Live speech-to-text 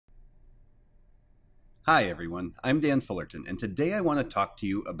Hi everyone, I'm Dan Fullerton, and today I want to talk to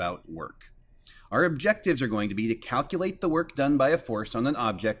you about work. Our objectives are going to be to calculate the work done by a force on an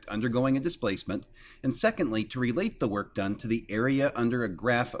object undergoing a displacement, and secondly, to relate the work done to the area under a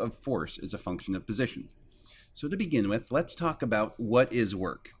graph of force as a function of position. So to begin with, let's talk about what is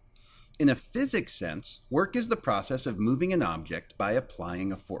work. In a physics sense, work is the process of moving an object by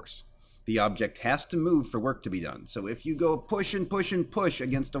applying a force. The object has to move for work to be done. So if you go push and push and push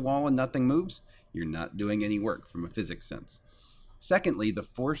against a wall and nothing moves, you're not doing any work from a physics sense. Secondly, the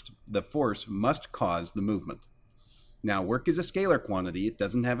force must cause the movement. Now, work is a scalar quantity. It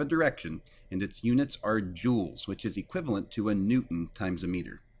doesn't have a direction, and its units are joules, which is equivalent to a Newton times a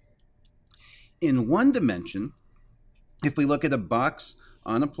meter. In one dimension, if we look at a box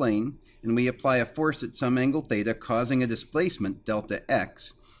on a plane and we apply a force at some angle theta causing a displacement delta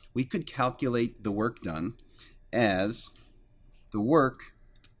x, we could calculate the work done as the work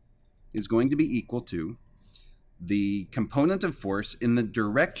is going to be equal to the component of force in the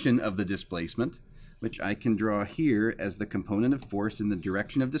direction of the displacement, which I can draw here as the component of force in the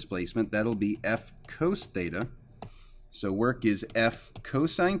direction of displacement. That'll be F cos theta. So work is F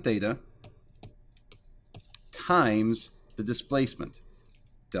cosine theta times the displacement,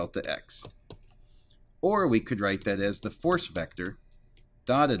 delta x. Or we could write that as the force vector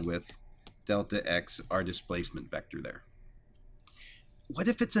dotted with delta x, our displacement vector there. What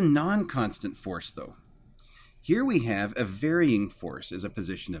if it's a non-constant force, though? Here we have a varying force as a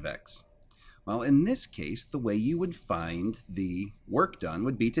position of x. Well, in this case, the way you would find the work done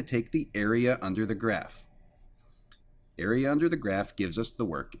would be to take the area under the graph. Area under the graph gives us the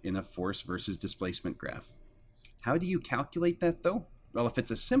work in a force versus displacement graph. How do you calculate that, though? Well, if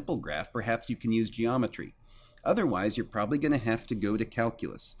it's a simple graph, perhaps you can use geometry. Otherwise, you're probably going to have to go to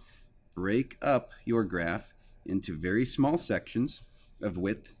calculus. Break up your graph into very small sections of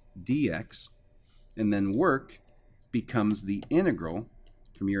width dx, and then work becomes the integral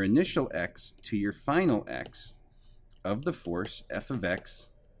from your initial x to your final x of the force f of x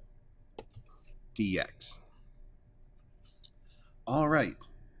dx. All right,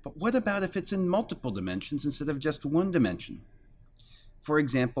 but what about if it's in multiple dimensions instead of just one dimension? For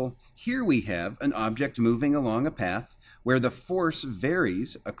example, here we have an object moving along a path where the force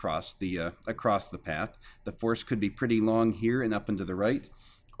varies across the path. The force could be pretty long here and up and to the right.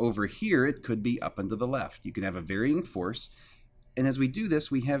 Over here, it could be up and to the left. You can have a varying force. And as we do this,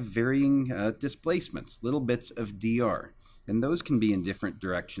 we have varying displacements, little bits of dr. And those can be in different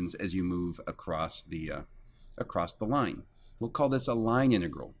directions as you move across the line. We'll call this a line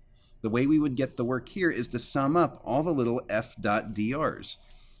integral. The way we would get the work here is to sum up all the little f dot drs.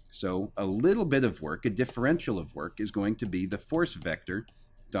 So a little bit of work, a differential of work, is going to be the force vector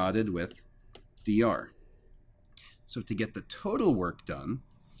dotted with dr. So to get the total work done,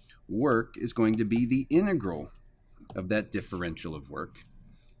 work is going to be the integral of that differential of work.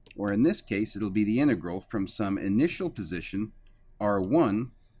 Or in this case, it'll be the integral from some initial position,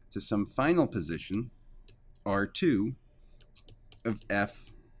 r1, to some final position, r2, of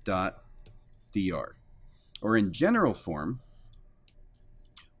f dot dr. Or in general form,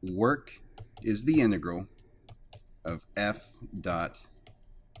 work is the integral of f dot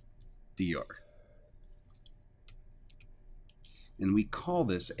dr. And we call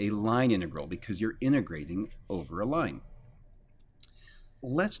this a line integral because you're integrating over a line.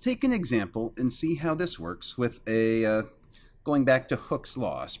 Let's take an example and see how this works with going back to Hooke's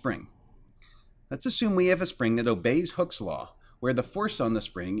law, a spring. Let's assume we have a spring that obeys Hooke's law, where the force on the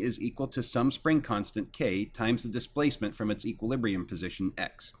spring is equal to some spring constant k times the displacement from its equilibrium position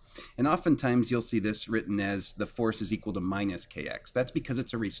x. And oftentimes you'll see this written as the force is equal to minus kx. That's because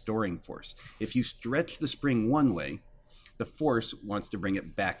it's a restoring force. If you stretch the spring one way, the force wants to bring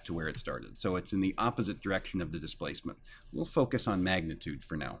it back to where it started. So it's in the opposite direction of the displacement. We'll focus on magnitude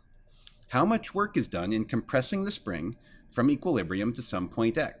for now. How much work is done in compressing the spring from equilibrium to some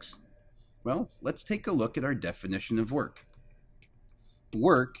point x? Well, let's take a look at our definition of work.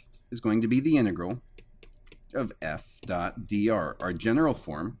 Work is going to be the integral of f dot dr, our general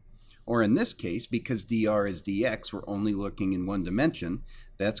form, or in this case, because dr is dx, we're only looking in one dimension,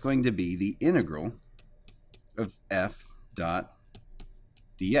 that's going to be the integral of f dot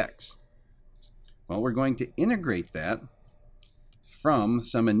dx. Well, we're going to integrate that from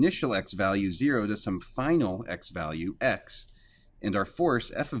some initial x value 0 to some final x value x, and our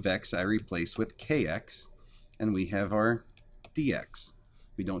force f of x I replace with kx, and we have our dx.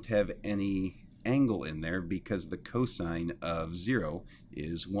 We don't have any angle in there because the cosine of 0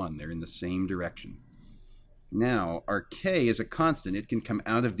 is 1. They're in the same direction. Now, our k is a constant. It can come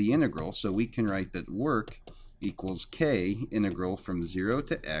out of the integral, so we can write that work equals k integral from 0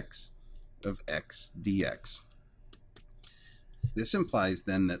 to x of x dx. This implies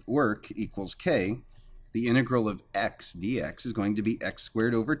then that work equals k. The integral of x dx is going to be x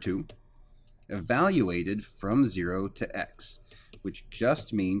squared over 2, evaluated from 0 to x, which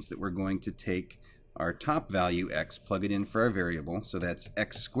just means that we're going to take our top value x, plug it in for our variable, so that's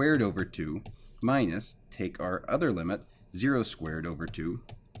x squared over 2, minus, take our other limit, 0 squared over 2,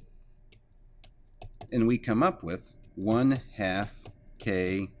 and we come up with 1/2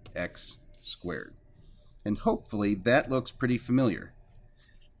 kx squared. And hopefully that looks pretty familiar.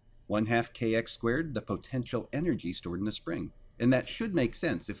 1/2 kx squared, the potential energy stored in the spring. And that should make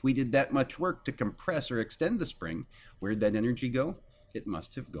sense. If we did that much work to compress or extend the spring, where'd that energy go? It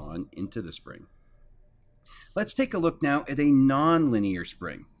must have gone into the spring. Let's take a look now at a nonlinear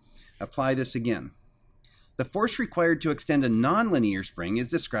spring. Apply this again. The force required to extend a nonlinear spring is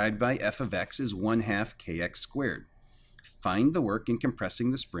described by f of x as 1/2 kx squared. Find the work in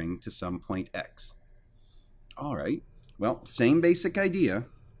compressing the spring to some point x. All right, well, same basic idea.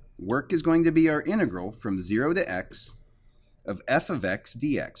 Work is going to be our integral from 0 to x of f of x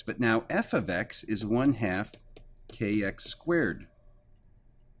dx. But now f of x is 1/2 kx squared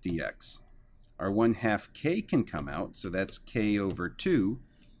dx. Our 1/2 k can come out, so that's k over 2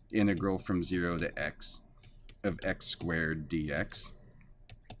 integral from 0 to x of x squared dx.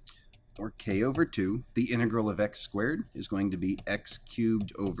 Or k over 2, the integral of x squared is going to be x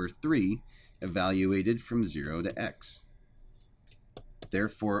cubed over 3 evaluated from 0 to x.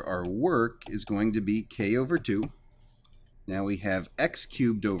 Therefore, our work is going to be k over 2. Now we have x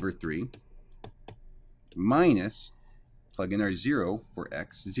cubed over 3 minus, plug in our 0 for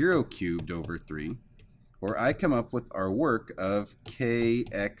x, 0 cubed over 3, or I come up with our work of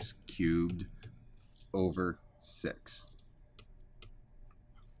kx cubed over 6.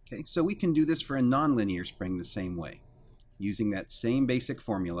 Okay, so we can do this for a nonlinear spring the same way. Using that same basic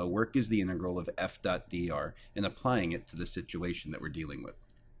formula, work is the integral of f dot dr, and applying it to the situation that we're dealing with.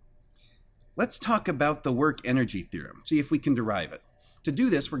 Let's talk about the work-energy theorem, see if we can derive it. To do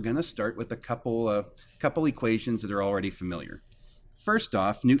this, we're going to start with a couple equations that are already familiar. First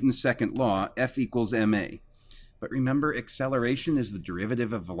off, Newton's second law, F equals ma. But remember, acceleration is the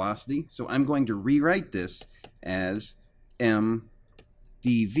derivative of velocity, so I'm going to rewrite this as m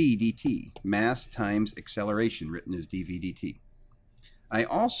dv dt, mass times acceleration, written as dv dt. I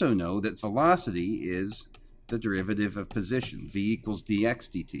also know that velocity is the derivative of position, v equals dx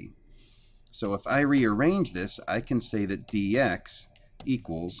dt. So if I rearrange this, I can say that dx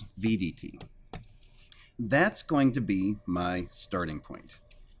equals v dt. That's going to be my starting point.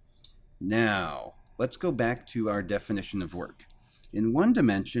 Now, let's go back to our definition of work. In one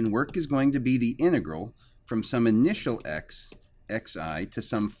dimension, work is going to be the integral from some initial x, xi, to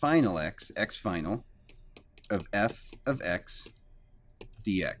some final x, x final, of f of x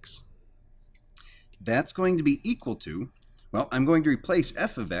dx. That's going to be equal to, well, I'm going to replace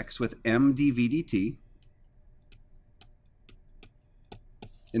f of x with m dv dt,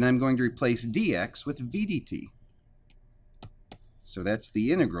 and I'm going to replace dx with v dt. So that's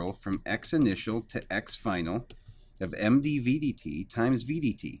the integral from x initial to x final of m dv dt times v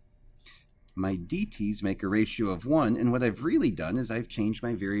dt. My dt's make a ratio of 1, and what I've really done is I've changed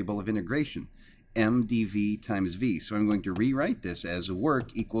my variable of integration, m dv times v. So I'm going to rewrite this as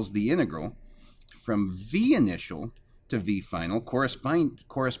work equals the integral from v initial to v final,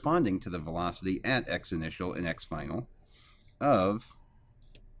 corresponding to the velocity at x initial and x final, of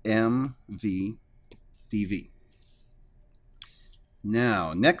mv dv.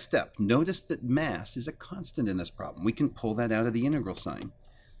 Now, next step, notice that mass is a constant in this problem. We can pull that out of the integral sign.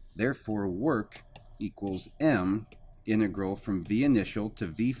 Therefore, work equals m integral from v initial to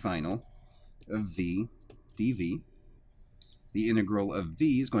v final of v dv. The integral of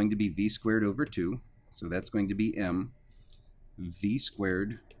v is going to be v squared over 2, so that's going to be m v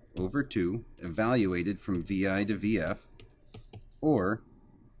squared over 2 evaluated from vi to vf, or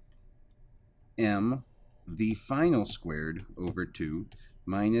m v final squared over 2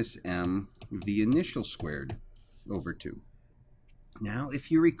 minus m v initial squared over 2. Now, if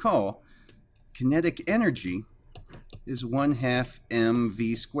you recall, kinetic energy is 1/2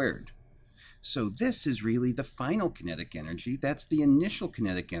 mv squared. So this is really the final kinetic energy. That's the initial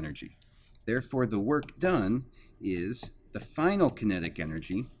kinetic energy. Therefore, the work done is the final kinetic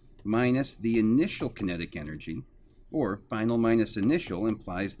energy minus the initial kinetic energy, or final minus initial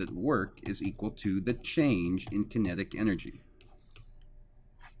implies that work is equal to the change in kinetic energy.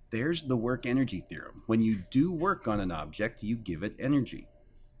 There's the work-energy theorem. When you do work on an object, you give it energy.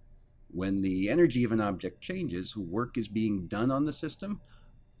 When the energy of an object changes, work is being done on the system,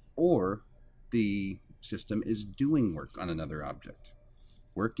 or the system is doing work on another object.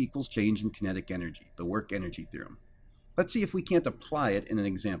 Work equals change in kinetic energy, the work energy theorem. Let's see if we can't apply it in an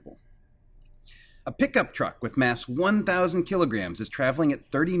example. A pickup truck with mass 1,000 kilograms is traveling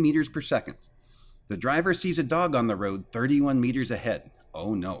at 30 meters per second. The driver sees a dog on the road 31 meters ahead.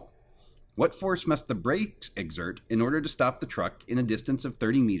 Oh no. What force must the brakes exert in order to stop the truck in a distance of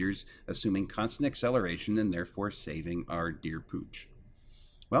 30 meters, assuming constant acceleration and therefore saving our dear pooch?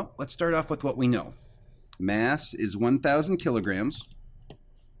 Well, let's start off with what we know. Mass is 1,000 kilograms.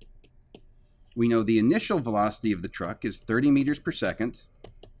 We know the initial velocity of the truck is 30 meters per second.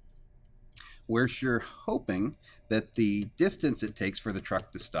 We're sure hoping that the distance it takes for the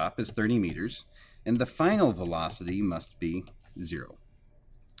truck to stop is 30 meters, and the final velocity must be 0.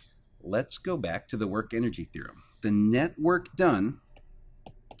 Let's go back to the work energy theorem. The net work done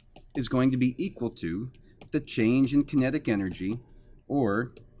is going to be equal to the change in kinetic energy,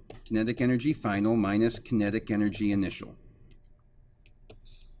 or kinetic energy final minus kinetic energy initial.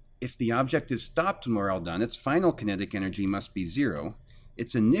 If the object is stopped when we're all done, its final kinetic energy must be 0.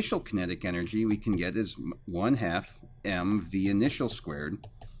 Its initial kinetic energy we can get is 1/2 mv initial squared,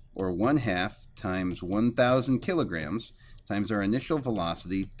 or 1/2 times 1,000 kilograms times our initial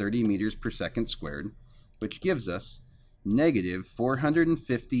velocity, 30 meters per second squared, which gives us negative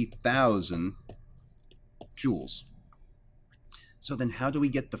 450,000 joules. So then how do we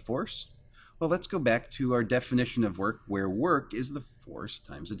get the force? Well, let's go back to our definition of work, where work is the force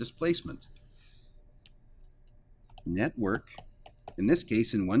times the displacement. Net work, in this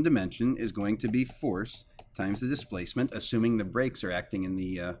case in one dimension, is going to be force times the displacement, assuming the brakes are acting in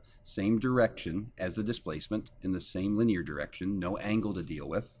the same direction as the displacement, in the same linear direction, no angle to deal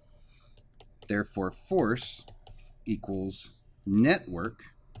with. Therefore, force equals net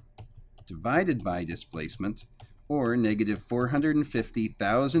work divided by displacement, or negative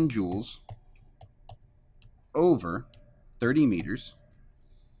 450,000 joules over 30 meters,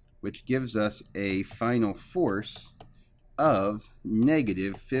 which gives us a final force of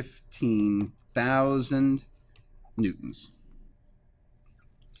negative 15,000 newtons.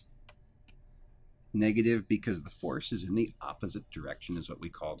 Negative because the force is in the opposite direction is what we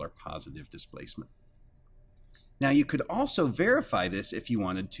called our positive displacement. Now you could also verify this if you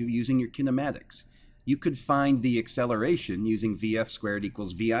wanted to using your kinematics. You could find the acceleration using Vf squared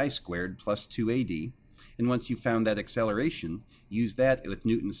equals Vi squared plus 2AD. And once you found that acceleration, use that with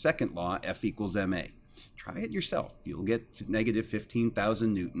Newton's second law, F equals ma. Try it yourself. You'll get negative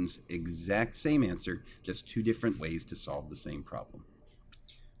 15,000 newtons, exact same answer, just two different ways to solve the same problem.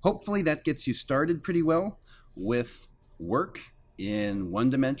 Hopefully that gets you started pretty well with work in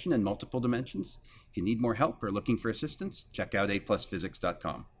one dimension and multiple dimensions. If you need more help or looking for assistance, check out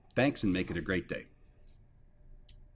aplusphysics.com. Thanks and make it a great day.